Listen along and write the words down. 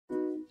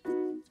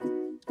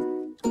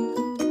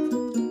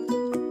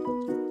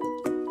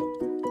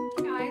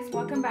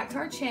back to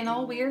our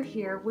channel. We are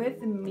here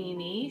with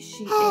Mimi.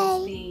 She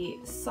is the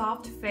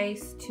Soft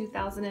Face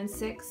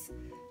 2006.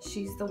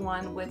 She's the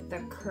one with the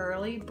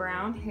curly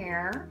brown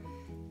hair,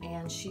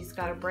 and she's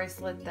got a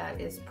bracelet that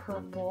is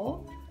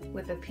purple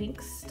with a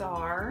pink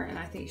star, and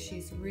I think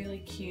she's really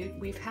cute.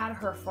 We've had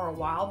her for a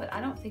while, but I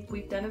don't think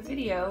we've done a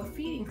video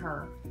feeding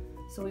her,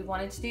 so we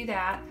wanted to do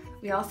that.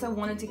 We also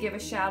wanted to give a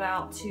shout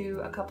out to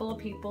a couple of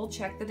people.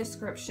 Check the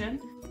description.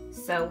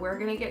 So we're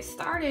gonna get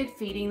started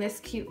feeding this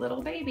cute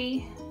little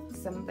baby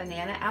some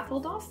banana apple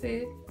doll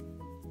food.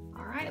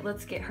 All right,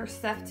 let's get her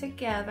stuff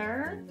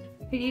together.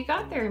 Who you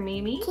got there,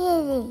 Mimi?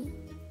 Kitty.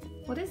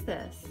 What is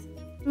this?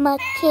 My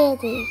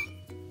kitty.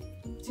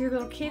 It's your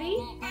little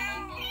kitty?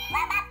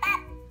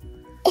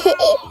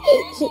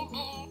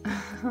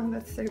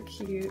 That's so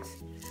cute.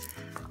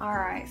 All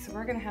right, so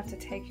we're gonna have to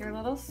take your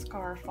little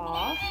scarf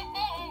off.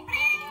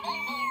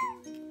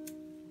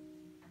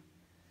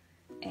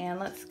 And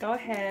let's go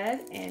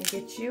ahead and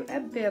get you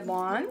a bib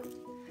on.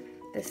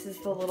 This is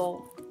the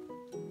little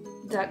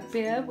duck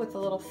bib with the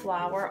little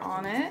flower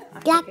on it. I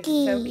think it's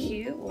so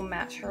cute. We'll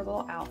match her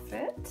little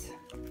outfit.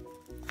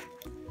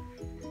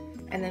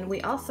 And then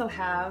we also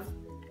have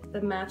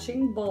the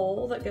matching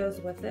bowl that goes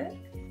with it.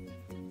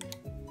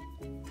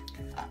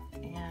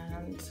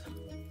 And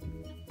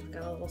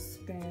got a little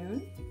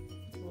spoon,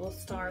 a little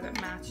star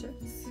that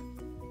matches.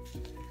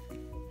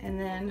 And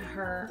then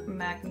her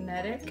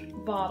magnetic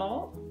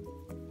bottle.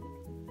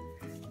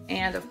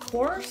 And of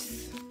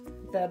course,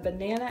 the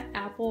banana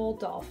apple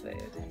doll food.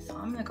 Okay, so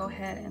I'm gonna go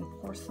ahead and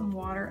pour some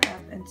water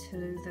up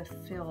into the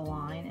fill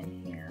line in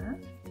here.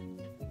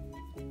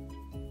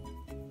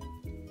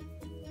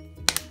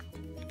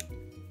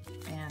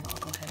 And I'll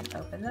go ahead and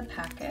open the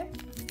packet.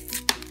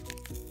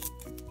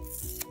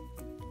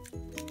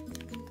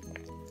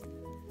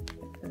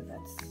 Hopefully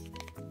that's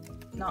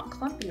not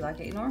clumpy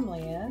like it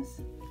normally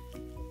is.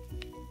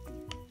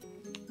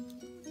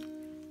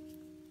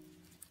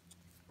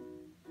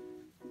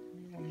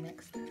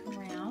 Mix that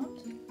around.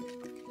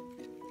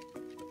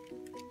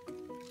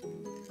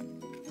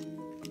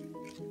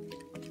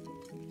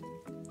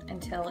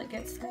 Until it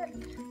gets thick.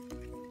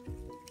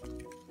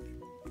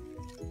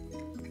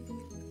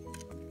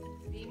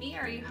 Mimi,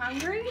 are you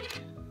hungry?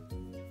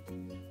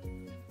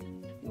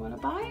 You want a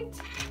bite?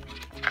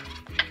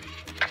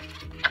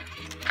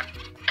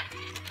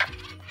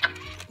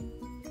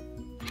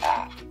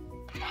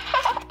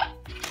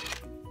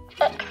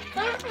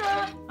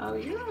 Oh,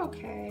 you're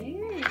okay.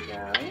 There you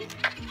go.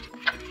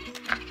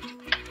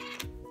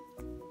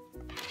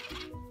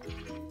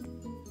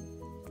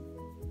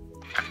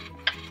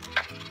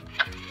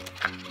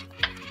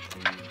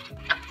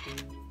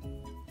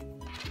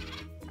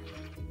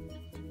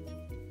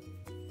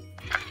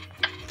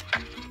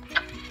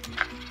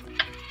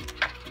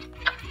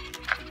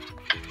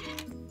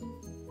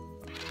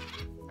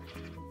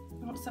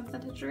 Want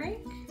something to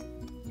drink?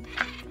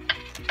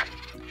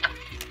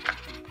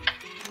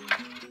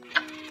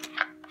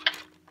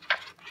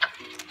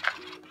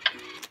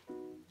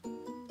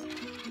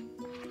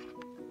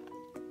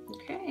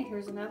 Okay,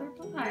 here's another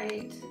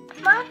bite.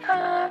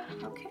 Mama.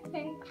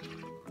 Okay.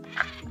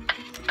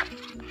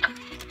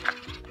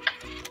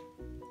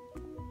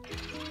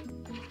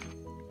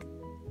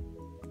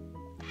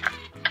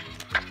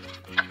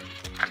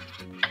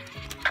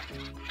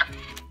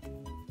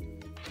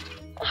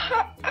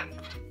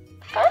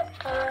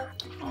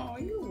 Oh,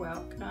 you're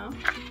welcome.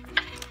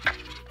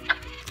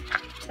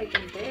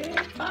 Taking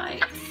big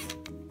bites.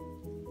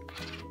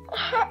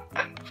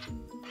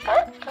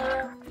 Can we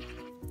sing?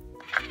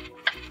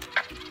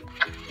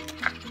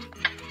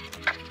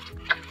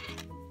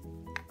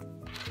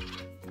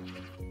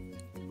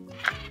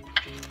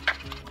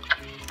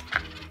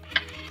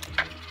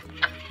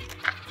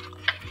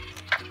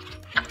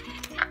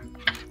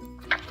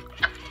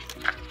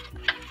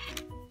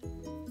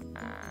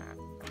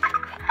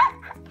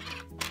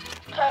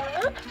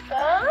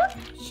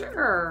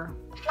 Sure.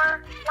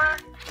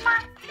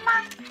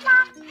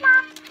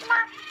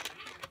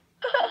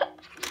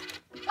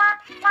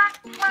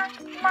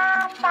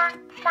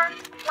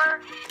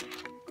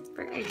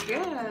 Very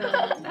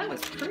good. That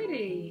was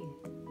pretty.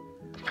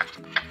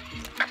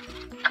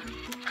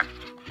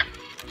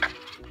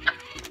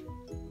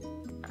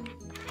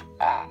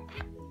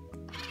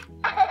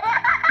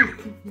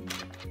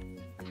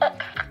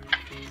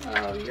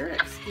 Oh, you're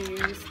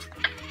excused.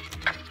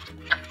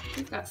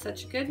 You've got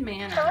such good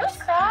manners.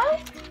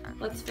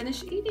 Let's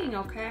finish eating,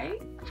 okay?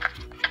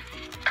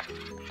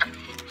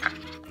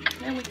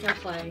 Then we can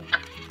play.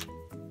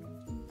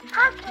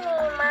 Hug me,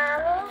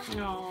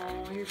 Mommy.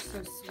 Oh, you're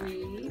so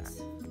sweet.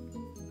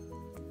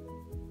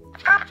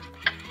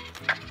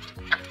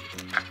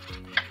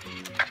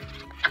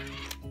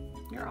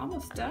 You're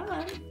almost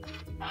done.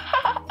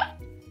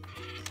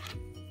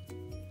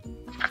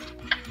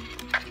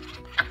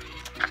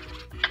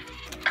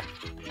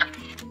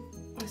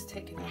 Let's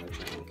take another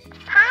drink.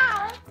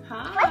 Hi.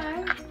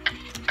 Hi.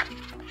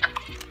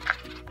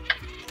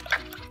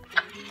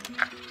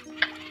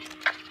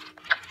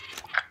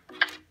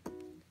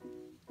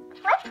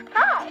 Let's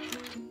go.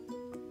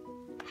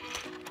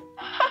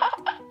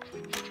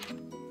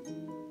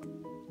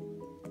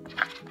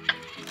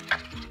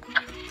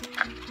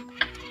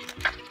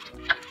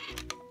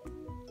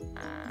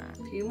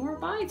 few more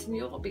bites and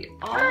you'll be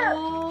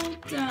all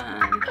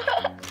done.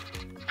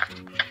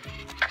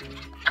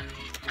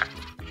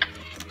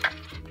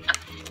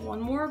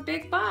 One more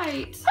big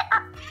bite.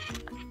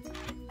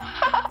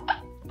 All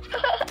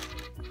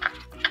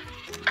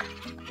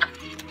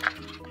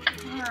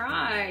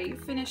right, you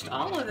finished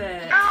all of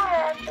it.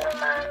 I love you,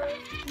 Mommy.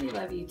 We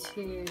love you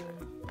too.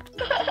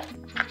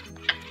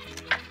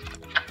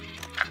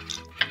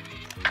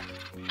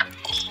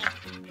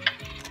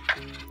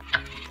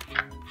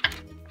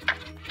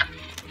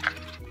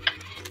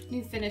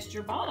 You finished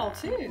your bottle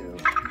too.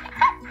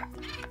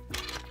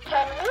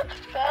 Can we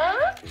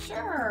sing?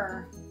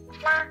 Sure.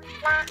 La,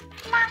 la,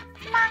 la,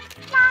 la,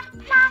 la,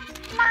 la,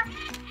 la.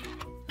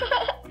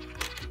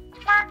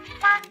 La,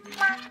 la,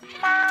 la,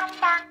 la,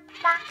 la, la,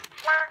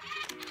 la.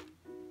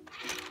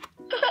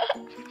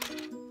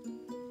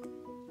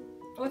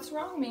 What's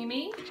wrong,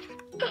 Mimi?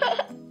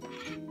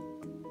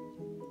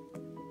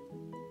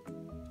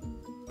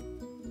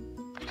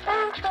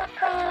 Thank you,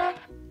 please.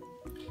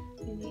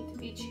 You need to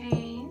be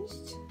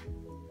changed.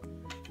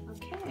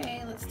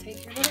 Okay, let's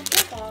take your little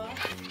bib off.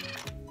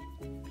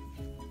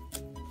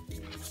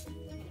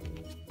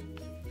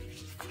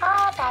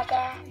 Oh,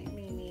 better. Okay,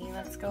 Mimi,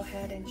 let's go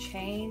ahead and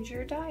change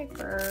your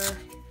diaper.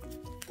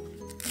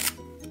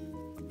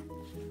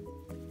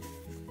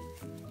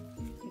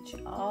 Get you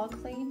all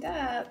cleaned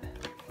up.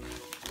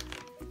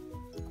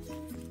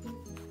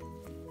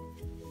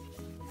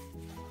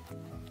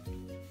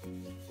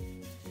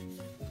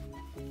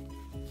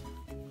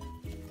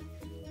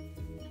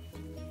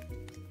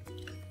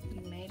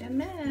 You made a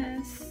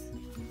mess.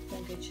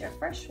 We'll get you a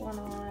fresh one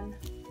on.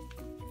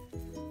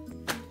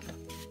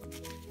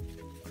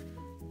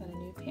 Got a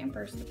new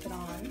Pampers to put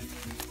on.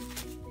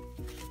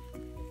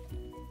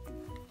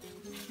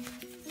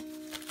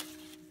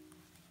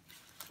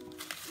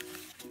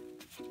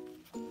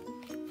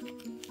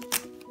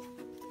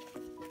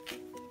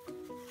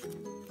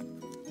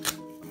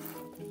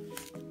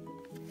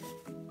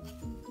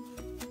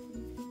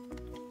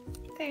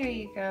 There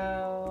you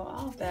go,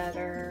 all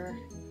better.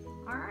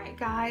 All right,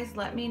 guys,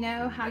 let me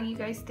know how you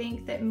guys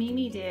think that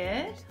Mimi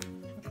did.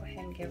 I'll go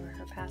ahead and give her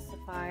her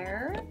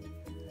pacifier.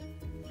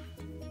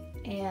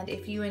 And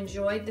if you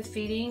enjoyed the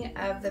feeding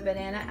of the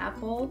banana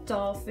apple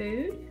doll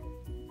food,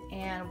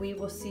 and we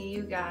will see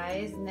you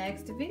guys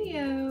next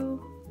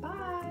video.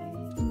 Bye.